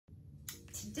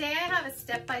Today I have a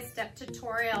step-by-step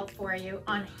tutorial for you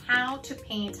on how to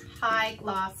paint high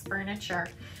gloss furniture.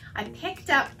 I picked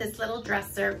up this little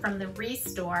dresser from the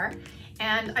Restore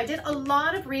and I did a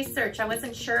lot of research. I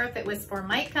wasn't sure if it was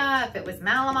Formica, if it was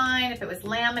melamine, if it was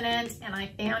laminate, and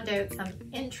I found out some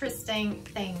interesting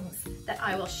things that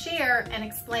I will share and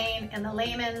explain in the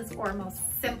layman's or most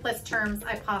simplest terms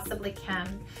I possibly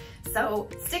can. So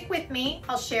stick with me.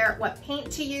 I'll share what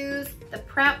paint to use, the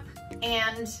prep,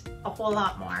 and a whole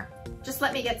lot more. Just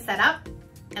let me get set up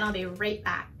and I'll be right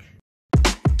back.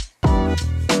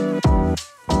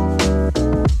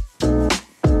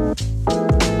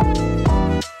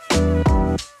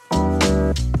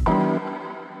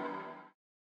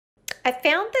 I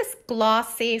found this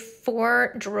Glossy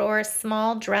 4-drawer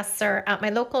small dresser at my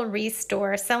local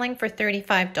Restore selling for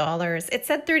 $35. It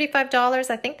said $35.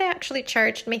 I think they actually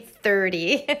charged me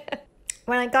 $30.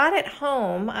 When I got it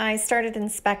home, I started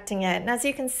inspecting it, and as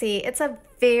you can see, it's a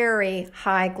very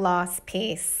high gloss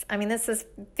piece. I mean, this is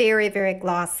very, very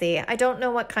glossy. I don't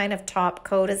know what kind of top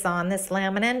coat is on this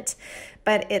laminate,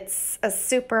 but it's a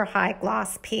super high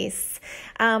gloss piece.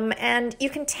 And you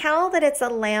can tell that it's a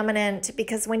laminate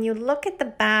because when you look at the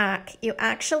back, you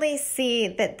actually see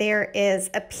that there is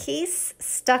a piece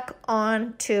stuck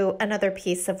onto another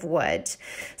piece of wood.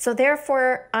 So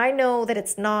therefore, I know that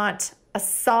it's not a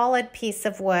solid piece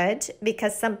of wood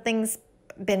because something's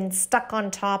been stuck on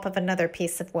top of another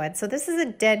piece of wood. So this is a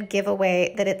dead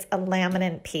giveaway that it's a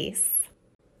laminate piece.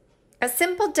 A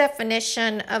simple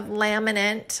definition of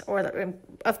laminate, or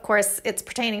of course it's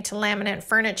pertaining to laminate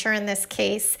furniture in this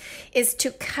case, is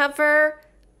to cover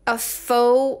a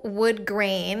faux wood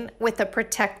grain with a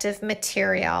protective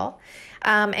material.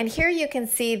 And here you can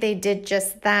see they did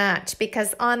just that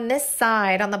because on this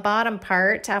side, on the bottom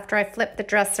part, after I flip the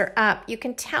dresser up, you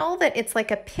can tell that it's like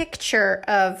a picture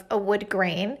of a wood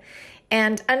grain.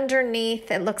 And underneath,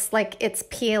 it looks like it's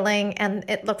peeling and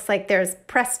it looks like there's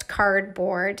pressed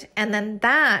cardboard. And then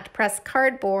that pressed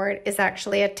cardboard is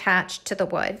actually attached to the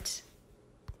wood.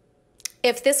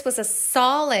 If this was a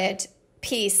solid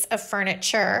piece of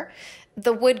furniture,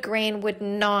 the wood grain would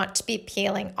not be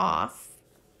peeling off.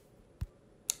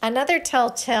 Another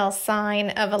telltale sign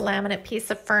of a laminate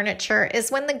piece of furniture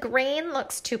is when the grain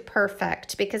looks too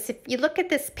perfect, because if you look at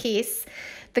this piece,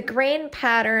 the grain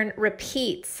pattern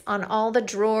repeats on all the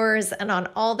drawers and on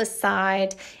all the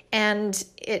side, and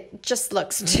it just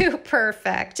looks too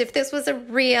perfect. If this was a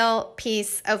real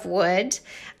piece of wood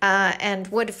and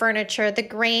wood furniture, the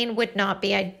grain would not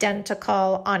be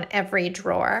identical on every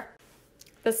drawer.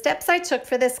 The steps I took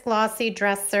for this glossy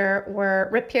dresser were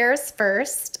repairs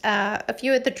first. A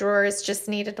few of the drawers just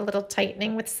needed a little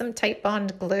tightening with some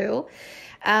Titebond glue.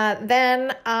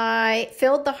 Then I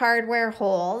filled the hardware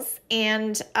holes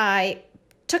and I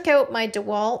took out my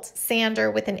DeWalt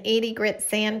sander with an 80 grit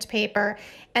sandpaper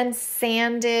and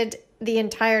sanded the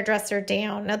entire dresser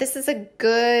down. Now this is a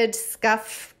good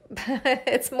scuff.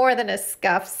 It's more than a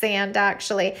scuff sand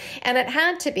actually, and it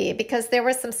had to be because there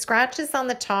were some scratches on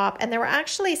the top and there were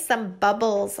actually some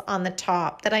bubbles on the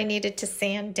top that I needed to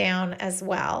sand down as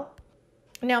well.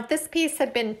 Now if this piece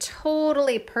had been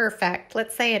totally perfect,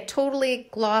 let's say a totally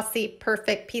glossy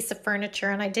perfect piece of furniture,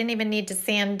 and I didn't even need to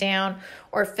sand down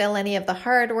or fill any of the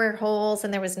hardware holes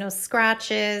and there was no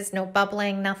scratches, no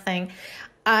bubbling, nothing,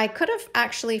 I could have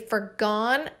actually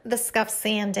forgone the scuff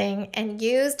sanding and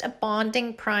used a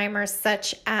bonding primer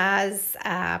such as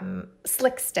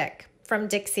Slick Stick from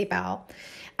Dixie Belle.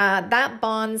 That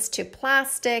bonds to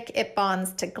plastic, it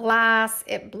bonds to glass,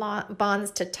 it bonds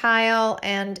to tile,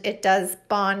 and it does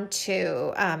bond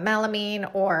to melamine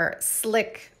or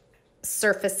slick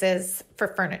surfaces for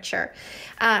furniture.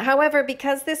 However,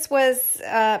 because this was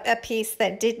a piece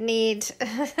that did need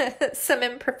some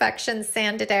imperfections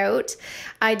sanded out,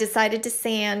 I decided to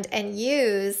sand and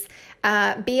use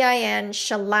BIN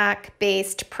shellac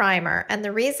based primer. And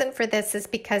the reason for this is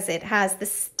because it has the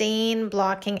stain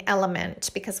blocking element,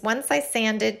 because once I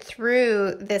sanded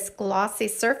through this glossy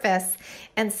surface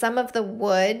and some of the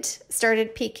wood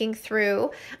started peeking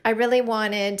through, I really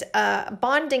wanted a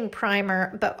bonding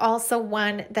primer, but also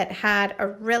one that had a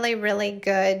really, really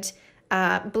good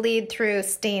bleed through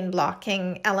stain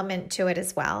blocking element to it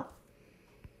as well.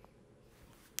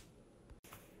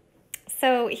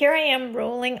 So here I am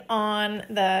rolling on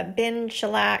the BIN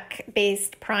shellac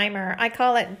based primer. I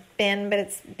call it BIN, but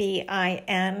it's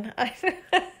B-I-N. I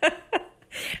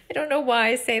don't know why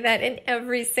I say that in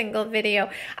every single video.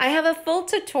 I have a full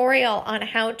tutorial on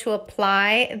how to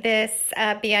apply this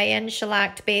BIN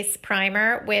shellac based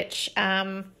primer, which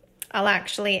I'll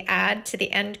actually add to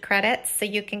the end credits so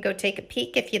you can go take a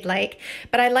peek if you'd like.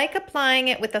 But I like applying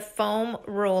it with a foam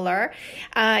roller.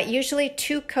 Usually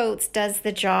 2 coats does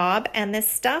the job, and this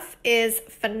stuff is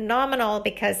phenomenal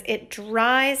because it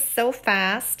dries so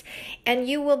fast, and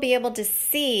you will be able to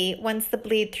see once the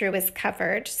bleed through is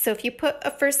covered. So if you put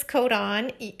a first coat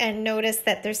on and notice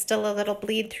that there's still a little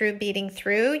bleed through beating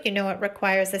through, you know it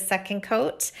requires a second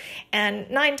coat. And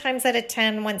 9 times out of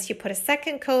 10, once you put a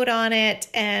second coat on it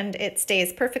and it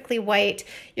stays perfectly white,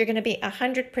 you're going to be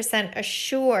 100%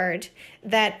 assured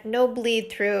that no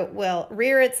bleed through will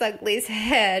rear its ugly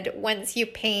head once you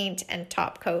paint and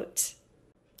top coat.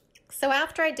 So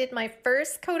after I did my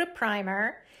first coat of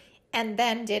primer and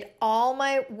then did all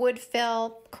my wood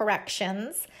fill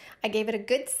corrections, I gave it a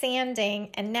good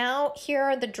sanding, and now here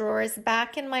are the drawers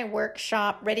back in my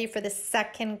workshop ready for the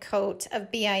second coat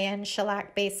of BIN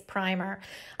shellac base primer.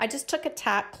 I just took a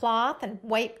tack cloth and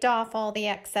wiped off all the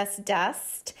excess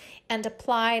dust and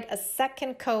applied a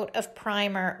second coat of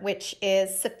primer, which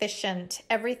is sufficient.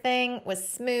 Everything was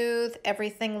smooth,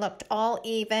 everything looked all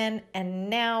even, and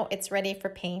now it's ready for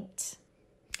paint.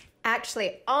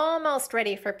 Actually almost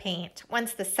ready for paint.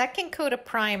 Once the second coat of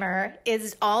primer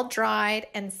is all dried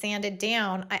and sanded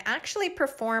down, I actually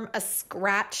perform a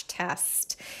scratch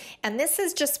test. And this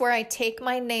is just where I take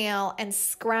my nail and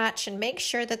scratch and make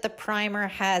sure that the primer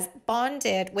has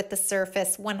bonded with the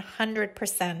surface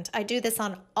 100%. I do this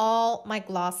on all my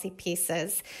glossy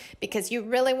pieces because you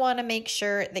really want to make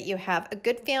sure that you have a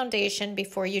good foundation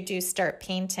before you do start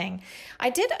painting. I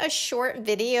did a short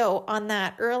video on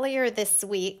that earlier this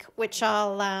week, which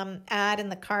I'll add in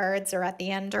the cards or at the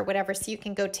end or whatever, so you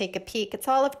can go take a peek. It's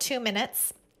all of 2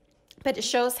 minutes, but it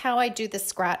shows how I do the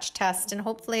scratch test, and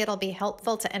hopefully it'll be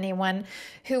helpful to anyone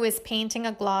who is painting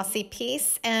a glossy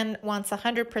piece and wants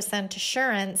 100%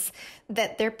 assurance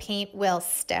that their paint will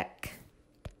stick.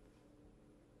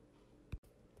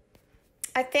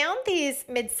 I found these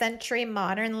mid-century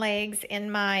modern legs in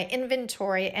my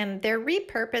inventory, and they're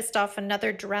repurposed off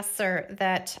another dresser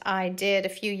that I did a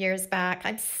few years back.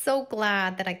 I'm so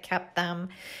glad that I kept them.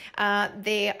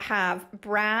 They have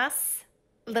brass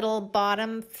little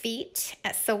bottom feet.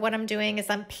 So what I'm doing is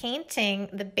I'm painting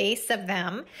the base of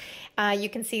them. You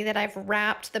can see that I've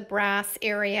wrapped the brass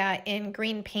area in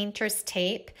green painter's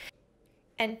tape.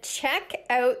 And check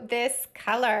out this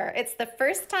color. It's the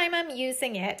first time I'm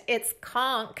using it. It's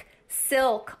Conch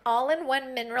Silk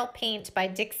All-in-One Mineral Paint by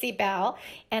Dixie Belle,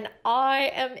 and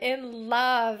I am in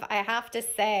love, I have to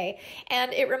say.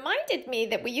 And it reminded me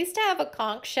that we used to have a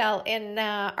conch shell in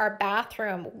our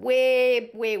bathroom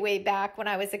way back when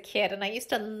I was a kid, and I used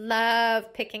to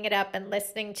love picking it up and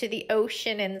listening to the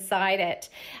ocean inside it.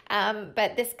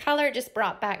 But this color just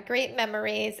brought back great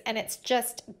memories, and it's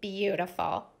just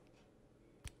beautiful.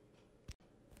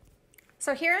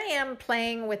 So here I am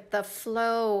playing with the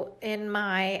flow in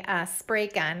my spray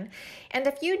gun. And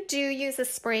if you do use a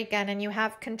spray gun and you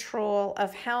have control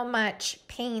of how much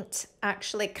paint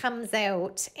actually comes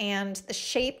out and the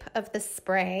shape of the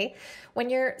spray, when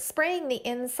you're spraying the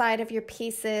inside of your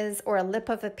pieces or a lip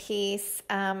of a piece,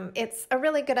 it's a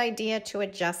really good idea to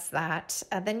adjust that.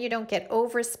 Then you don't get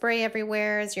overspray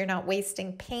everywhere, as you're not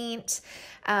wasting paint.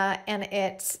 And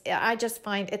I just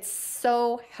find it's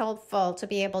so helpful to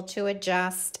be able to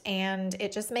adjust, and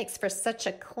it just makes for such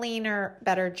a cleaner,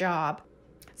 better job.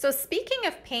 So speaking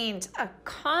of paint, a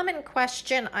common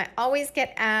question I always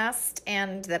get asked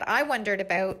and that I wondered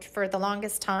about for the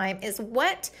longest time is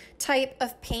what type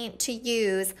of paint to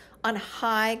use on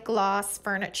high gloss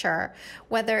furniture,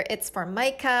 whether it's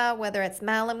Formica, whether it's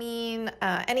melamine,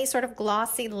 any sort of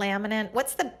glossy laminate.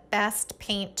 What's the best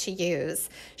paint to use?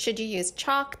 Should you use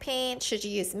chalk paint? Should you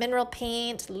use mineral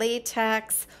paint,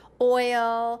 latex,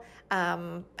 oil,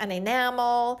 an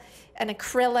enamel, an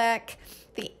acrylic?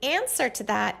 The answer to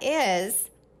that is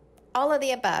all of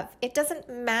the above. It doesn't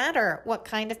matter what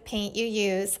kind of paint you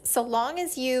use, so long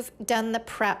as you've done the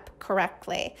prep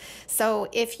correctly. So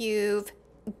if you've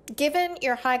given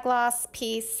your high gloss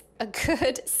piece a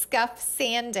good scuff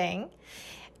sanding,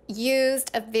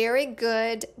 used a very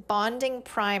good bonding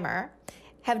primer,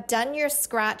 have done your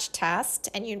scratch test,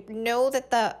 and you know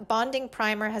that the bonding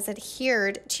primer has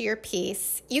adhered to your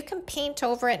piece, you can paint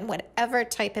over it in whatever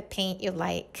type of paint you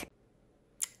like.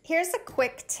 Here's a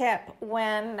quick tip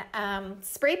when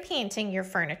spray painting your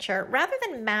furniture. Rather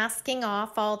than masking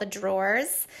off all the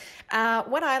drawers,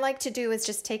 what I like to do is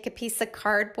just take a piece of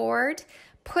cardboard,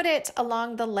 put it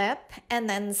along the lip and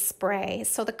then spray.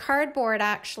 So the cardboard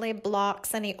actually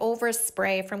blocks any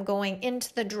overspray from going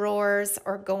into the drawers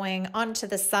or going onto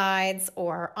the sides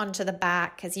or onto the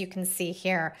back, as you can see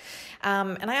here.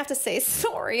 And I have to say,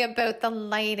 sorry about the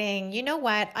lighting. You know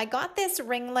what? I got this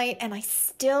ring light and I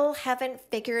still haven't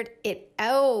figured it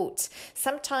out.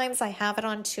 Sometimes I have it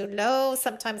on too low.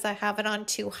 Sometimes I have it on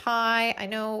too high. I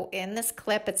know in this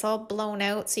clip it's all blown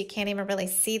out, so you can't even really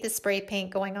see the spray paint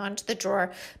going onto the drawer.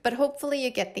 But hopefully you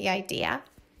get the idea.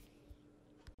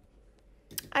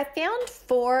 I found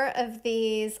 4 of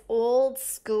these old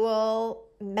school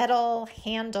metal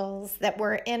handles that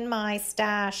were in my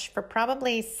stash for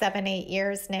probably 7-8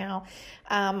 years now.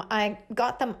 I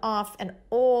got them off an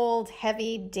old,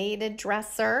 heavy, dated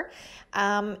dresser,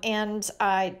 and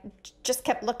I just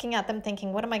kept looking at them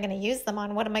thinking, what am I going to use them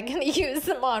on? What am I going to use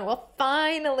them on? Well,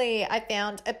 finally, I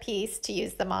found a piece to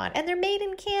use them on, and they're made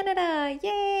in Canada.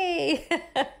 Yay!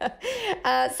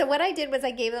 So what I did was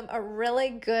I gave them a really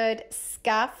good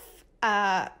scuff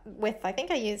with, I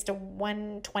think I used a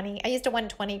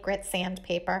 120 grit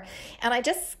sandpaper, and I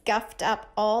just scuffed up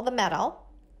all the metal.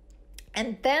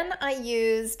 And then I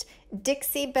used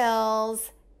Dixie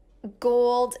Belle's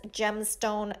gold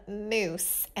gemstone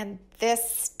mousse, and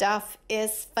this stuff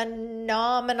is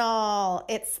phenomenal.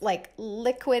 It's like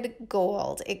liquid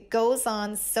gold. It goes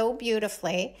on so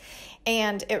beautifully,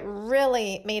 and it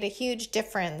really made a huge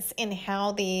difference in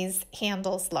how these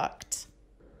handles looked.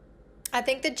 I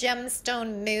think the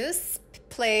gemstone mousse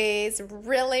plays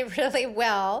really, really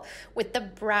well with the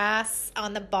brass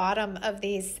on the bottom of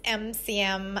these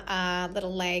MCM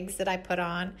little legs that I put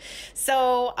on.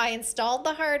 So I installed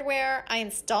the hardware, I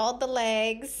installed the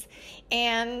legs,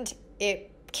 and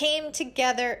it came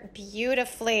together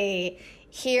beautifully.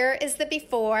 Here is the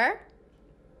before,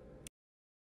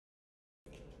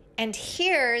 and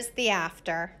here's the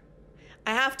after.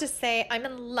 I have to say, I'm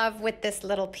in love with this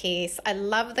little piece. I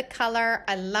love the color.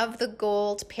 I love the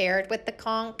gold paired with the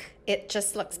conch. It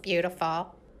just looks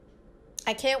beautiful.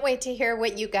 I can't wait to hear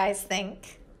what you guys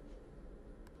think.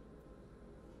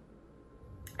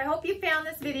 I hope you found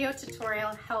this video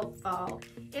tutorial helpful.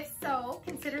 If so,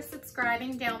 consider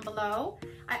subscribing down below.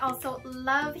 I also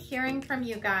love hearing from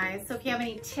you guys. So if you have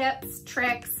any tips,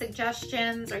 tricks,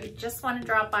 suggestions, or you just want to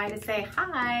drop by to say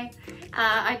hi,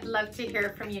 I'd love to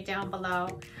hear from you down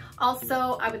below.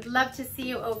 Also, I would love to see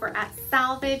you over at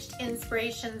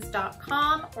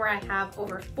salvagedinspirations.com, where I have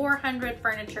over 400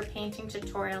 furniture painting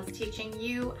tutorials teaching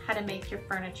you how to make your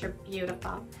furniture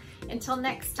beautiful. Until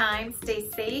next time, stay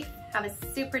safe, have a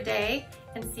super day,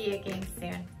 and see you again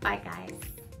soon. Bye,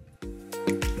 guys.